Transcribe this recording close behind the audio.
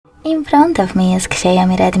In front of me is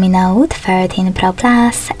Xiaomi Redmi Note 13 Pro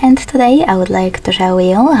Plus, and today I would like to show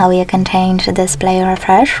you how you can change display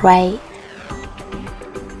refresh rate.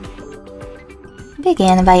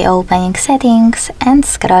 Begin by opening settings and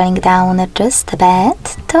scrolling down just a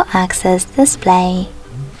bit to access display.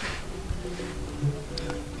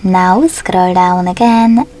 Now scroll down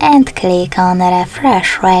again and click on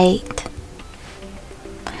refresh rate.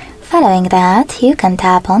 Following that, you can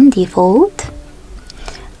tap on default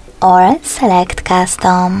or select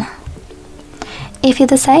custom. If you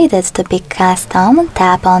decided to pick custom,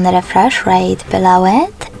 tap on refresh rate below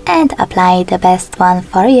it and apply the best one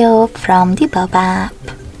for you from the pop-up.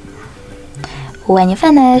 When you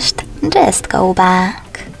finished, just go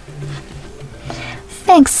back.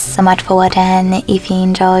 Thanks so much for watching. If you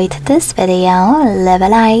enjoyed this video, leave a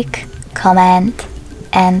like, comment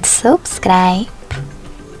and subscribe.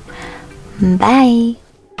 Bye!